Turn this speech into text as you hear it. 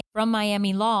From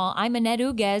Miami Law, I'm Annette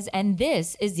Uguez, and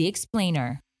this is The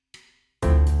Explainer. A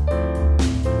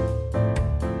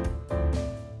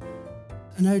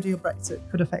no-deal Brexit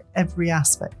could affect every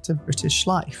aspect of British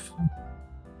life.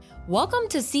 Welcome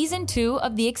to Season 2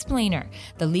 of The Explainer,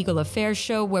 the legal affairs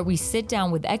show where we sit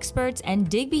down with experts and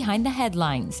dig behind the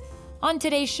headlines. On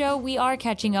today's show, we are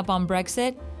catching up on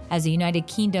Brexit. As the United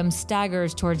Kingdom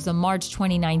staggers towards the March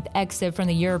 29th exit from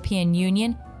the European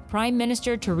Union, Prime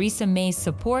Minister Theresa May's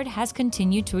support has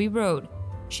continued to erode.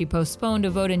 She postponed a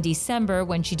vote in December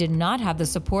when she did not have the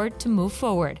support to move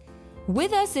forward.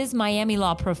 With us is Miami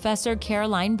Law professor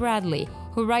Caroline Bradley,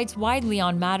 who writes widely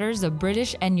on matters of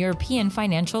British and European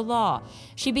financial law.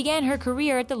 She began her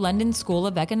career at the London School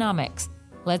of Economics.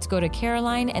 Let's go to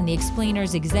Caroline and The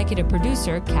Explainer's executive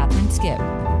producer, Catherine Skipp.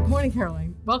 Good morning, Caroline.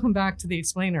 Welcome back to The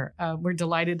Explainer. We're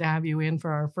delighted to have you in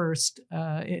for our first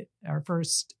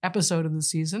episode of the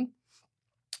season.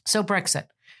 So Brexit.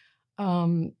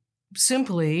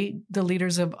 Simply, the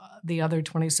leaders of the other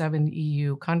 27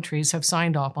 EU countries have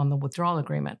signed off on the withdrawal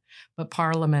agreement, but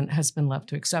Parliament has been left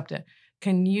to accept it.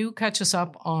 Can you catch us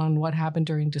up on what happened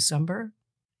during December?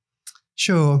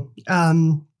 Sure.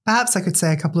 Perhaps I could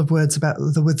say a couple of words about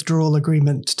the withdrawal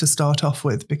agreement to start off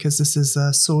with, because this is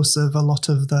a source of a lot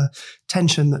of the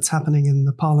tension that's happening in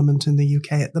the Parliament in the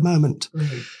UK at the moment.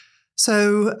 Right.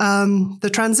 So the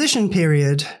transition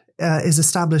period is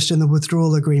established in the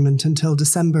withdrawal agreement until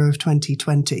December of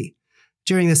 2020.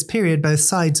 During this period, both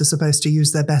sides are supposed to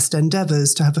use their best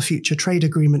endeavours to have a future trade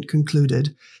agreement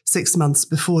concluded 6 months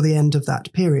before the end of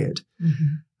that period.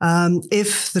 Mm-hmm.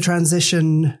 If the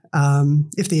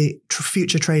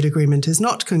future trade agreement is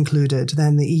not concluded,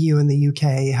 then the EU and the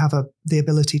UK have the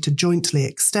ability to jointly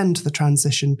extend the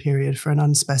transition period for an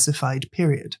unspecified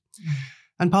period. Mm.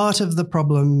 And part of the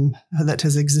problem that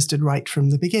has existed right from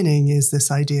the beginning is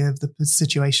this idea of the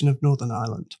situation of Northern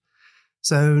Ireland.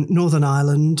 So Northern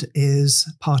Ireland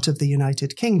is part of the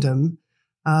United Kingdom,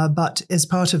 but as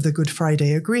part of the Good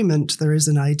Friday Agreement, there is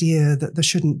an idea that there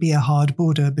shouldn't be a hard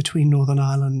border between Northern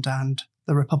Ireland and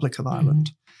the Republic of Ireland.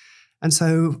 Mm-hmm. And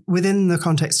so within the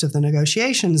context of the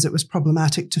negotiations, it was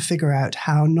problematic to figure out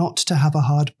how not to have a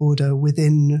hard border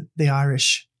within the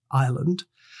Irish island.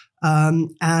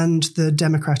 And the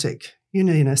Democratic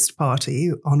Unionist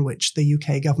Party, on which the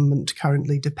UK government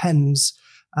currently depends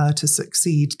to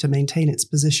succeed, to maintain its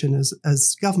position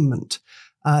as government,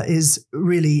 is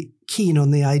really keen on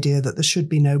the idea that there should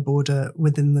be no border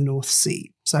within the North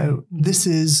Sea. So This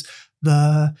is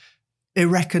the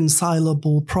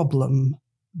irreconcilable problem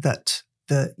that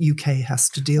the UK has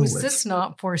to deal with. Was this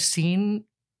not foreseen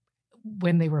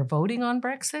when they were voting on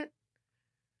Brexit?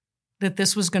 That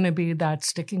this was going to be that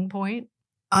sticking point?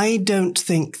 I don't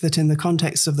think that in the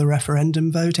context of the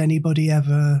referendum vote, anybody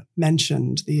ever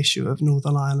mentioned the issue of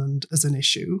Northern Ireland as an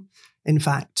issue. In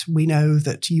fact, we know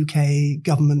that UK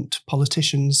government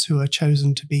politicians who are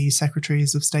chosen to be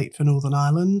secretaries of state for Northern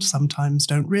Ireland sometimes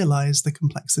don't realise the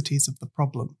complexities of the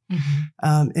problem.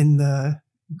 Mm-hmm.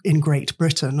 In Great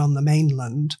Britain, on the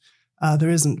mainland, there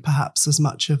isn't perhaps as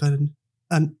much of a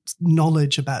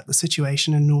knowledge about the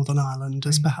situation in Northern Ireland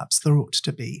as perhaps there ought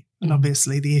to be. And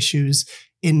obviously the issues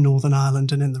in Northern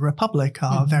Ireland and in the Republic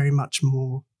are very much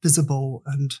more visible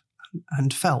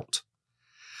and felt.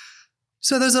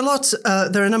 So there's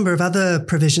there are a number of other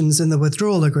provisions in the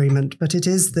withdrawal agreement, but it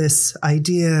is this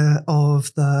idea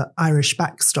of the Irish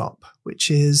backstop, which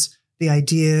is the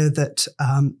idea that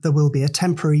there will be a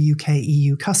temporary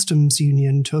UK-EU customs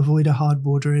union to avoid a hard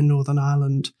border in Northern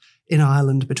Ireland,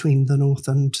 between the North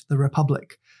and the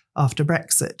Republic after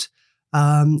Brexit.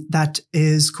 That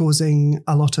is causing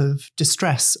a lot of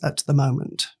distress at the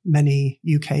moment. Many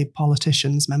UK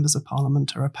politicians, members of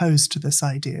Parliament, are opposed to this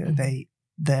idea. Mm-hmm.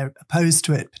 They're opposed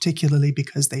to it, particularly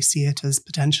because they see it as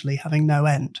potentially having no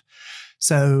end.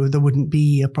 So there wouldn't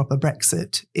be a proper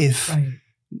Brexit if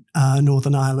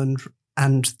Northern Ireland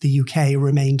and the UK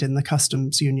remained in the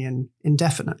customs union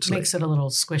indefinitely. Makes it a little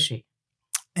squishy.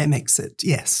 It makes it,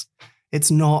 yes.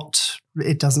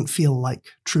 It doesn't feel like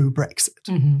true Brexit.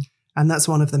 Mm-hmm. And that's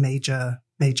one of the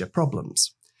major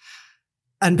problems.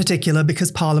 In particular, because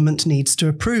Parliament needs to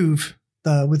approve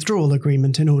the withdrawal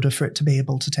agreement in order for it to be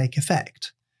able to take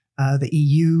effect. The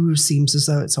EU seems as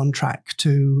though it's on track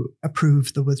to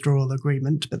approve the withdrawal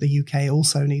agreement, but the UK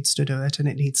also needs to do it, and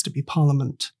it needs to be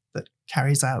Parliament that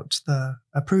carries out the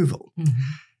approval. Mm-hmm.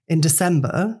 In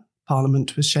December,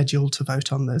 Parliament was scheduled to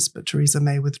vote on this, but Theresa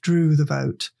May withdrew the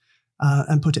vote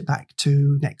and put it back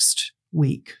to next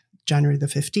week, January the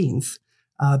 15th,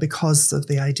 because of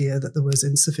the idea that there was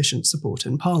insufficient support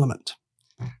in Parliament.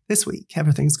 This week,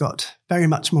 everything's got very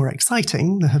much more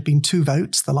exciting. There have been 2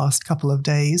 votes the last couple of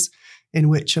days in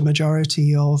which a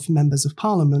majority of members of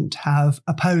parliament have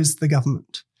opposed the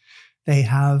government. They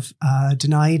have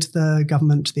denied the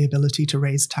government the ability to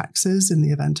raise taxes in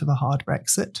the event of a hard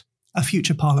Brexit. A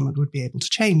future parliament would be able to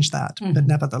change that, but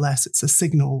nevertheless, it's a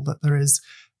signal that there is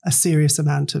a serious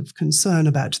amount of concern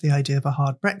about the idea of a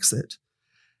hard Brexit.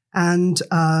 And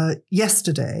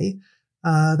yesterday,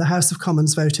 the House of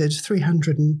Commons voted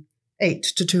 308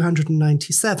 to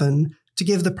 297 to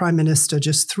give the Prime Minister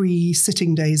just 3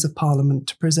 sitting days of Parliament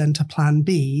to present a Plan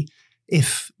B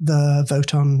if the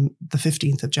vote on the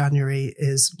 15th of January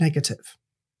is negative.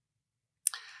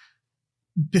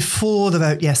 Before the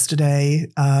vote yesterday,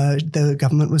 the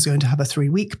government was going to have a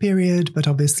 3-week period, but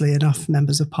obviously enough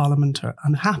members of Parliament are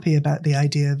unhappy about the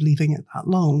idea of leaving it that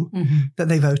long that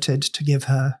they voted to give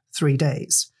her 3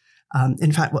 days.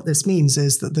 In fact, what this means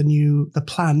is that the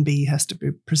Plan B has to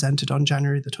be presented on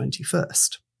January the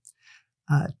 21st.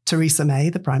 Theresa May,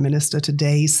 the Prime Minister,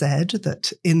 today said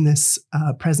that in this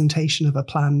presentation of a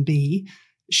Plan B,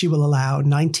 she will allow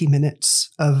 90 minutes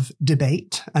of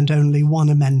debate and only 1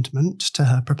 amendment to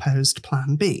her proposed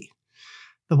Plan B.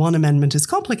 The 1 amendment is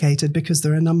complicated because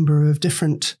there are a number of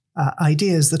different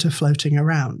ideas that are floating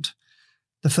around.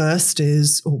 The first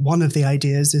is, or one of the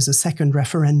ideas is a second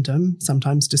referendum,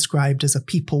 sometimes described as a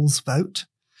people's vote.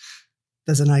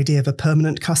 There's an idea of a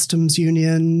permanent customs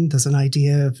union. There's an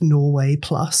idea of Norway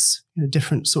plus,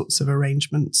 different sorts of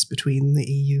arrangements between the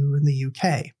EU and the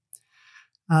UK.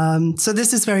 So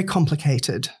this is very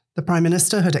complicated. The Prime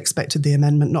Minister had expected the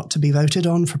amendment not to be voted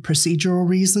on for procedural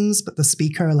reasons, but the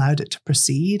Speaker allowed it to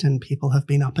proceed, and people have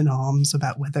been up in arms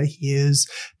about whether he is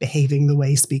behaving the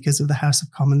way Speakers of the House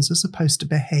of Commons are supposed to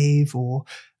behave, or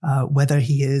whether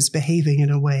he is behaving in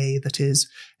a way that is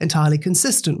entirely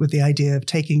consistent with the idea of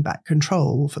taking back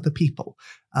control for the people.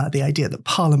 The idea that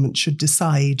Parliament should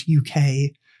decide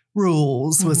UK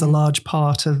rules was a large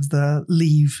part of the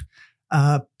Leave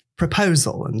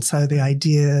proposal. And so the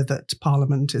idea that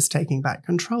Parliament is taking back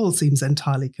control seems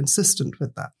entirely consistent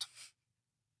with that.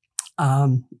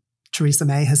 Theresa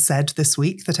May has said this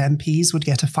week that MPs would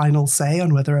get a final say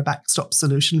on whether a backstop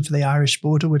solution for the Irish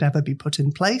border would ever be put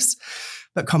in place.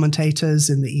 But commentators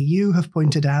in the EU have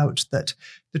pointed out that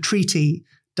the treaty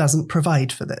doesn't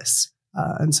provide for this.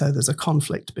 And so there's a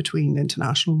conflict between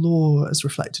international law as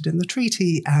reflected in the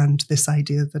treaty and this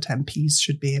idea that MPs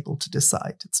should be able to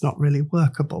decide. It's not really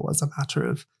workable as a matter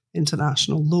of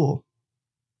international law.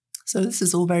 So this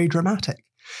is all very dramatic.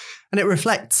 And it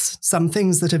reflects some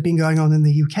things that have been going on in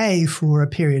the UK for a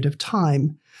period of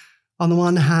time. On the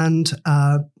one hand,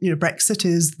 Brexit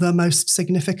is the most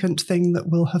significant thing that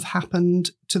will have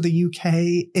happened to the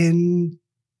UK in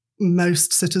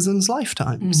most citizens'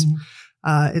 lifetimes.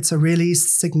 It's a really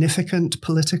significant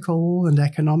political and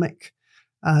economic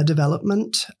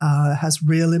development, has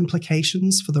real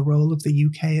implications for the role of the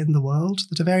UK in the world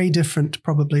that are very different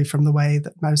probably from the way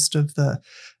that most of the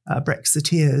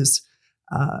Brexiteers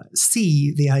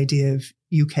see the idea of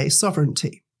UK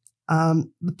sovereignty.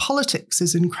 The politics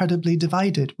is incredibly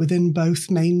divided within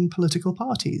both main political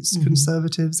parties,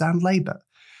 Conservatives and Labour.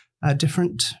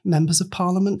 Different members of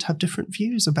Parliament have different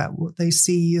views about what they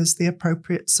see as the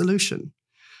appropriate solution.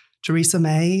 Theresa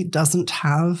May doesn't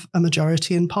have a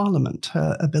majority in Parliament.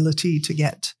 Her ability to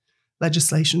get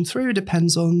legislation through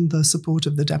depends on the support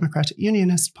of the Democratic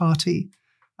Unionist Party,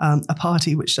 a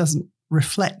party which doesn't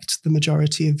reflect the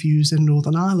majority of views in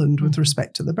Northern Ireland with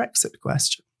respect to the Brexit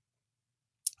question.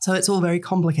 So it's all very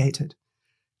complicated.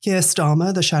 Keir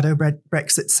Starmer, the shadow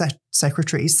Brexit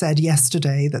secretary, said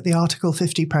yesterday that the Article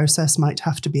 50 process might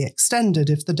have to be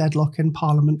extended if the deadlock in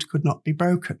Parliament could not be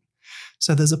broken.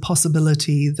 So there's a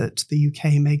possibility that the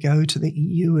UK may go to the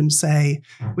EU and say,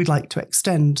 we'd like to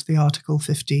extend the Article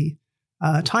 50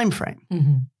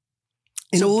 timeframe.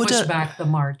 Push back the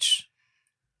March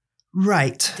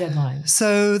deadline.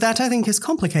 So that, I think, is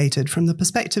complicated. From the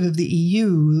perspective of the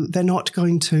EU, they're not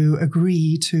going to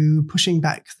agree to pushing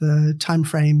back the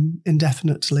timeframe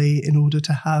indefinitely in order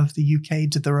to have the UK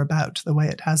dither about the way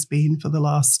it has been for the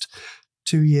last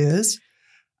 2 years.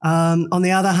 On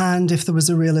the other hand, if there was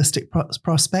a realistic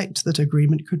prospect that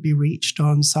agreement could be reached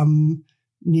on some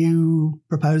new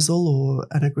proposal or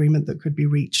an agreement that could be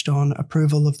reached on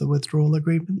approval of the withdrawal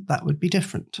agreement, that would be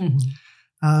different.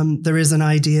 There is an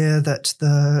idea that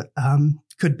there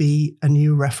could be a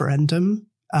new referendum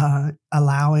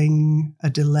allowing a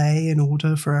delay in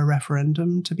order for a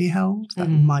referendum to be held. That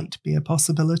might be a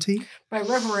possibility. By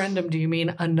referendum, do you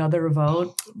mean another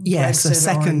vote? Yes, Brexit a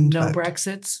second or no vote.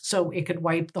 Brexits? So it could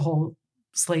wipe the whole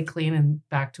slate clean and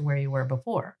back to where you were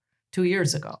before, 2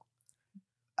 years ago.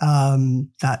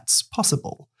 That's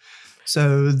possible.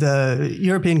 So the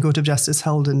European Court of Justice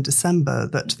held in December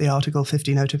that the Article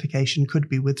 50 notification could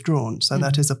be withdrawn. So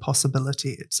that is a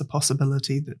possibility. It's a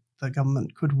possibility that the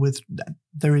government could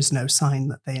there is no sign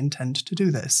that they intend to do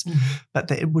this, but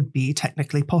that it would be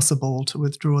technically possible to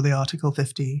withdraw the Article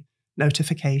 50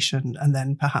 notification and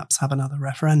then perhaps have another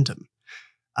referendum.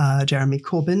 Jeremy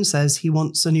Corbyn says he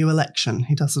wants a new election.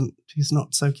 He's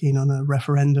not so keen on a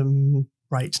referendum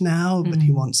right now, but he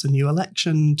wants a new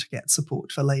election to get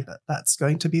support for Labour. That's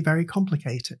going to be very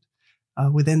complicated.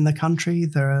 Within the country,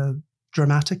 there are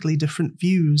dramatically different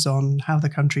views on how the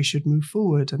country should move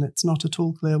forward, and it's not at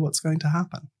all clear what's going to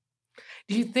happen.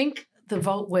 Do you think the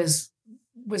vote was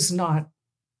not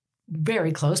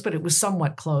very close, but it was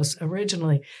somewhat close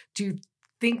originally? Do you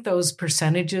think those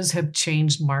percentages have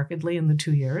changed markedly in the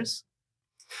 2 years?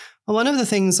 Well, one of the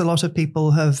things a lot of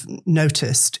people have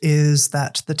noticed is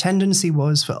that the tendency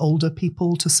was for older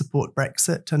people to support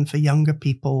Brexit and for younger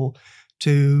people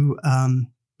to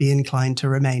be inclined to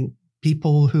remain.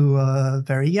 People who are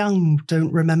very young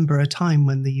don't remember a time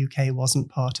when the UK wasn't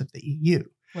part of the EU.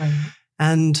 Right.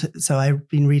 And so I've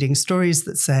been reading stories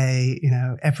that say,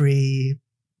 every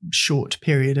short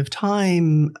period of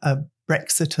time, a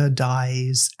Brexiter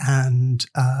dies and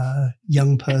a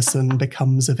young person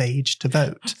becomes of age to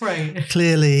vote. Right.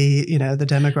 Clearly, the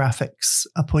demographics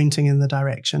are pointing in the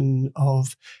direction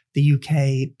of the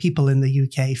UK, people in the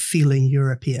UK feeling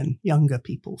European. Younger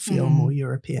people feel more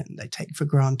European. They take for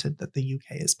granted that the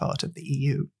UK is part of the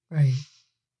EU. Right.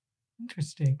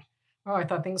 Interesting. Oh, I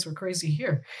thought things were crazy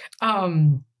here.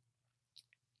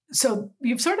 So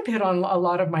you've sort of hit on a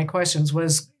lot of my questions.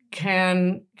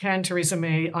 Can Theresa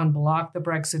May unblock the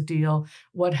Brexit deal?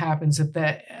 What happens if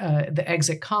the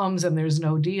exit comes and there's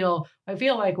no deal? I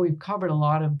feel like we've covered a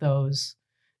lot of those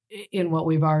in what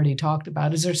we've already talked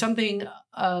about. Is there something,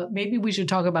 maybe we should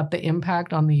talk about the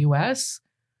impact on the US?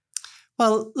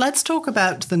 Well, let's talk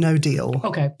about the no deal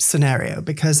scenario,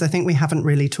 because I think we haven't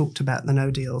really talked about the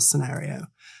no deal scenario.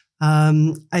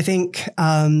 I think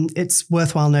it's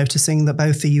worthwhile noticing that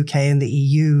both the UK and the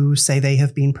EU say they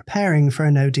have been preparing for a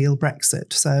no-deal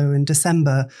Brexit. So in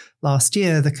December last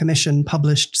year, the Commission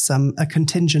published a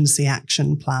contingency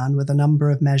action plan with a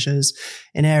number of measures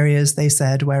in areas, they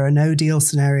said, where a no-deal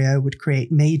scenario would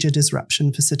create major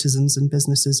disruption for citizens and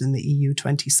businesses in the EU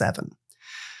 27.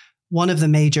 One of the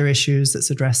major issues that's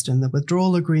addressed in the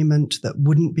withdrawal agreement that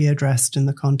wouldn't be addressed in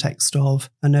the context of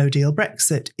a no-deal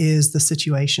Brexit is the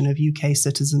situation of UK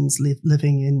citizens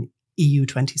living in EU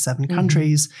 27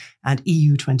 countries and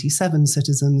EU 27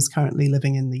 citizens currently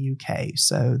living in the UK.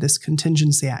 So this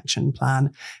contingency action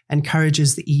plan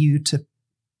encourages the EU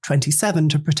 27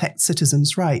 to protect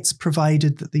citizens' rights,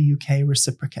 provided that the UK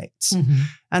reciprocates.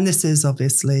 And this is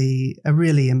obviously a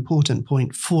really important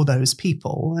point for those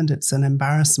people, and it's an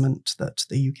embarrassment that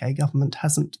the UK government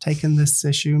hasn't taken this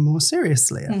issue more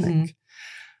seriously, I think.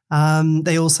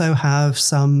 They also have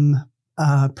some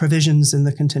provisions in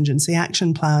the contingency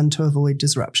action plan to avoid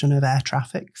disruption of air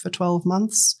traffic for 12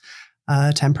 months.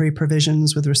 Temporary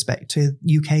provisions with respect to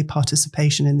UK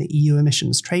participation in the EU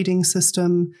emissions trading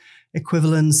system,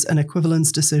 an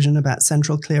equivalence decision about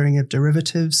central clearing of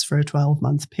derivatives for a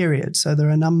 12-month period. So there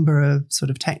are a number of sort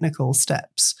of technical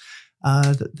steps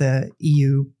that the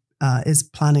EU is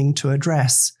planning to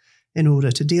address in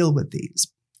order to deal with these.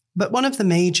 But one of the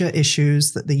major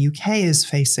issues that the UK is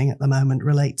facing at the moment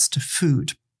relates to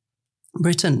food.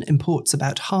 Britain imports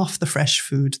about half the fresh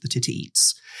food that it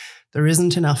eats. There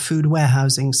isn't enough food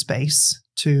warehousing space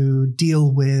to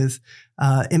deal with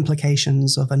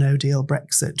implications of a no-deal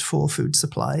Brexit for food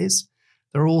supplies.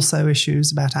 There are also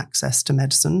issues about access to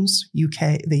medicines.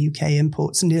 The UK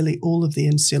imports nearly all of the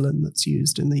insulin that's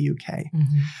used in the UK.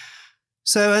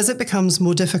 So as it becomes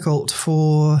more difficult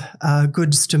for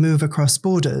goods to move across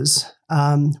borders,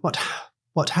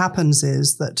 what happens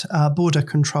is that border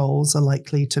controls are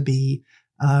likely to be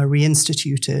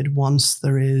reinstituted once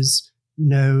there is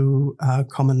no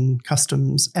common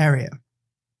customs area.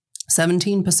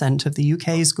 17% of the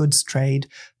UK's goods trade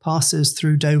passes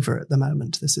through Dover at the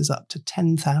moment. This is up to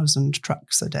 10,000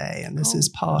 trucks a day, and this is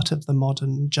part of the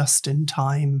modern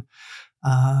just-in-time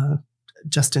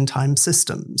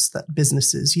systems that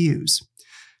businesses use.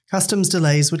 Customs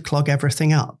delays would clog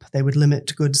everything up. They would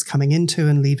limit goods coming into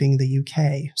and leaving the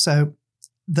UK. So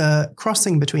the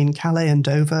crossing between Calais and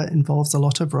Dover involves a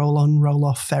lot of roll-on,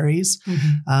 roll-off ferries.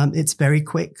 It's very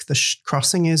quick. The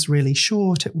crossing is really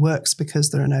short. It works because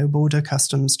there are no border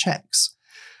customs checks.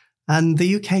 And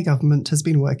the UK government has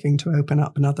been working to open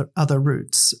up other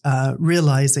routes,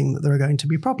 realizing that there are going to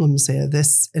be problems here.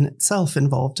 This in itself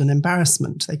involved an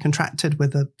embarrassment. They contracted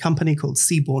with a company called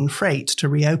Seabourn Freight to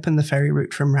reopen the ferry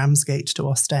route from Ramsgate to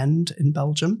Ostend in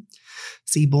Belgium.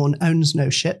 Seabourn owns no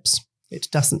ships. It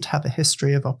doesn't have a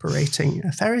history of operating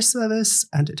a ferry service,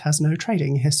 and it has no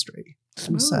trading history.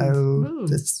 Smooth.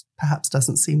 This perhaps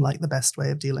doesn't seem like the best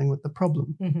way of dealing with the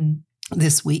problem. Mm-hmm.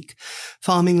 This week,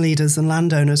 farming leaders and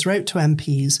landowners wrote to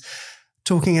MPs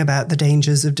talking about the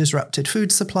dangers of disrupted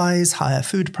food supplies, higher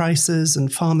food prices,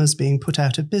 and farmers being put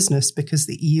out of business because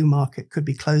the EU market could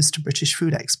be closed to British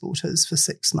food exporters for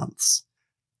 6 months.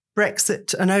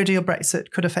 Brexit, a no-deal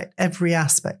Brexit, could affect every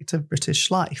aspect of British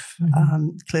life. Mm-hmm.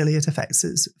 Clearly, it affects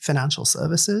financial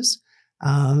services.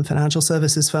 Financial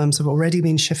services firms have already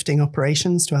been shifting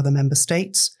operations to other member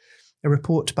states. A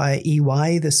report by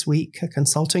EY this week, a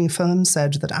consulting firm,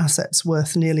 said that assets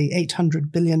worth nearly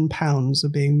 £800 billion are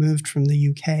being moved from the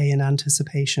UK in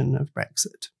anticipation of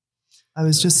Brexit. I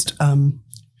was just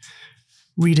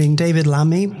reading David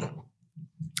Lammy,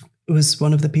 who was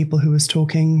one of the people who was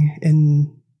talking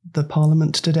in the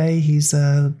Parliament today. He's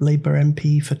a Labour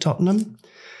MP for Tottenham,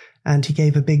 and he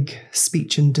gave a big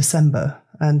speech in December.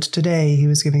 And today he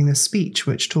was giving this speech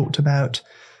which talked about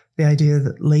the idea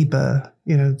that Labour,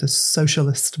 the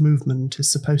socialist movement,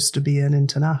 is supposed to be an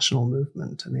international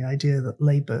movement, and the idea that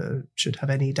Labour should have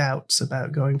any doubts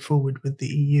about going forward with the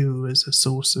EU as a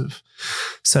source of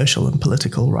social and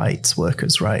political rights,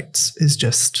 workers' rights, is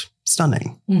just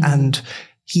stunning. Mm-hmm. And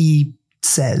he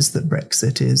says that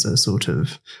Brexit is a sort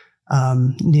of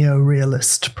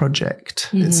neo-realist project.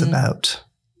 Mm-hmm. It's about,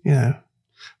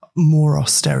 more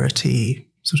austerity,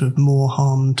 sort of more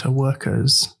harm to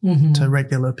workers, mm-hmm. to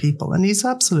regular people. And he's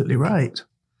absolutely right.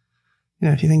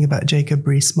 If you think about Jacob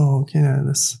Rees-Mogg,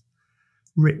 this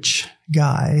rich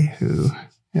guy who,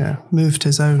 moved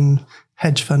his own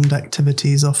hedge fund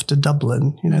activities off to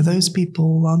Dublin, those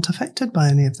people aren't affected by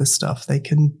any of this stuff. They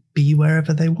can be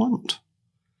wherever they want.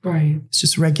 Right. It's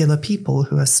just regular people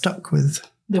who are stuck with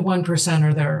the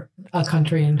 1% or a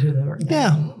country into their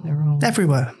own.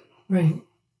 Everywhere. Right.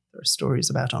 There are stories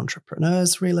about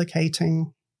entrepreneurs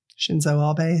relocating.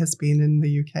 Shinzo Abe has been in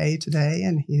the UK today,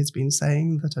 and he has been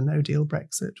saying that a no-deal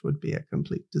Brexit would be a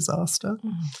complete disaster.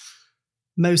 Mm.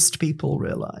 Most people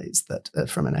realise that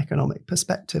from an economic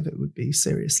perspective, it would be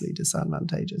seriously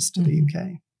disadvantageous to the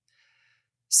UK.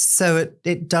 So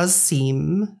it does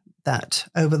seem that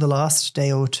over the last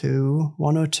day or two,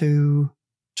 one or two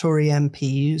Tory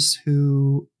MPs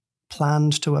who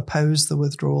planned to oppose the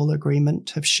withdrawal agreement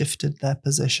have shifted their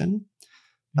position.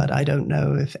 But I don't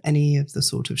know if any of the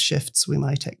sort of shifts we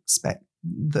might expect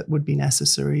that would be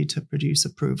necessary to produce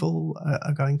approval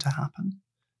are going to happen.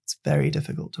 It's very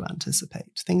difficult to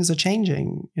anticipate. Things are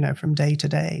changing, from day to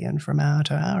day and from hour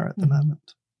to hour at the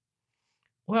moment.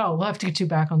 Well, we'll have to get you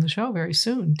back on the show very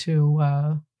soon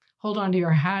to hold on to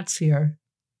your hats here.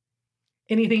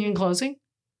 Anything in closing?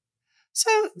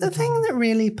 So the thing that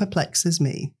really perplexes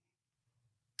me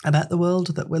about the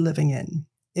world that we're living in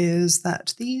is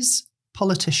that these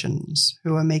politicians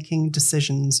who are making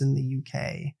decisions in the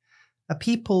UK are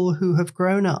people who have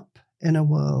grown up in a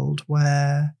world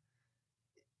where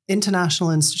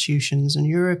international institutions and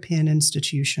European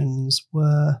institutions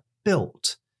were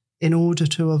built in order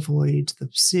to avoid the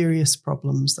serious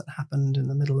problems that happened in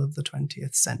the middle of the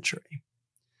 20th century.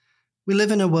 We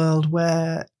live in a world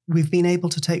where we've been able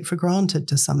to take for granted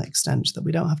to some extent that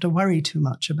we don't have to worry too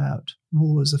much about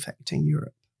wars affecting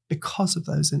Europe because of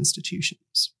those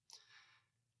institutions.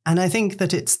 And I think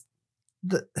that it's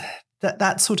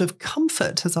that sort of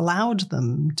comfort has allowed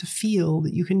them to feel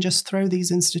that you can just throw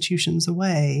these institutions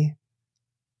away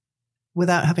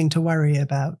without having to worry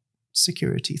about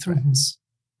security threats. Mm-hmm.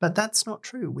 But that's not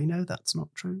true. We know that's not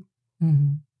true.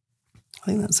 Mm-hmm. I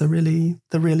think that's the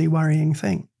really worrying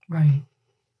thing. Right.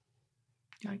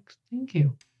 Thank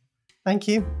you. Thank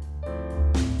you.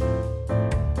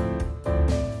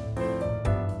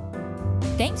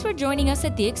 Thanks for joining us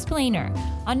at The Explainer.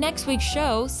 On next week's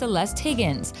show, Celeste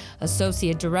Higgins,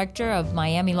 Associate Director of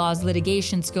Miami Law's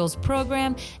Litigation Skills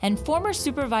Program and former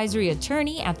supervisory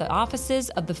attorney at the offices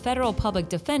of the Federal Public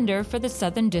Defender for the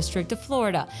Southern District of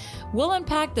Florida. We'll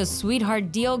unpack the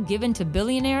sweetheart deal given to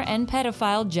billionaire and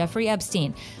pedophile Jeffrey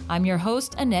Epstein. I'm your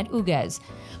host, Annette Uguez.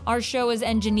 Our show is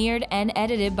engineered and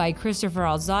edited by Christopher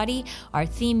Alzadi. Our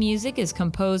theme music is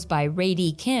composed by Ray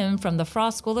D. Kim from the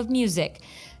Frost School of Music.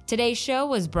 Today's show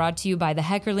was brought to you by the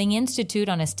Heckerling Institute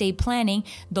on Estate Planning,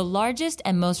 the largest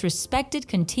and most respected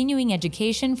continuing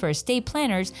education for estate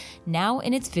planners, now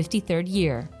in its 53rd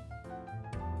year.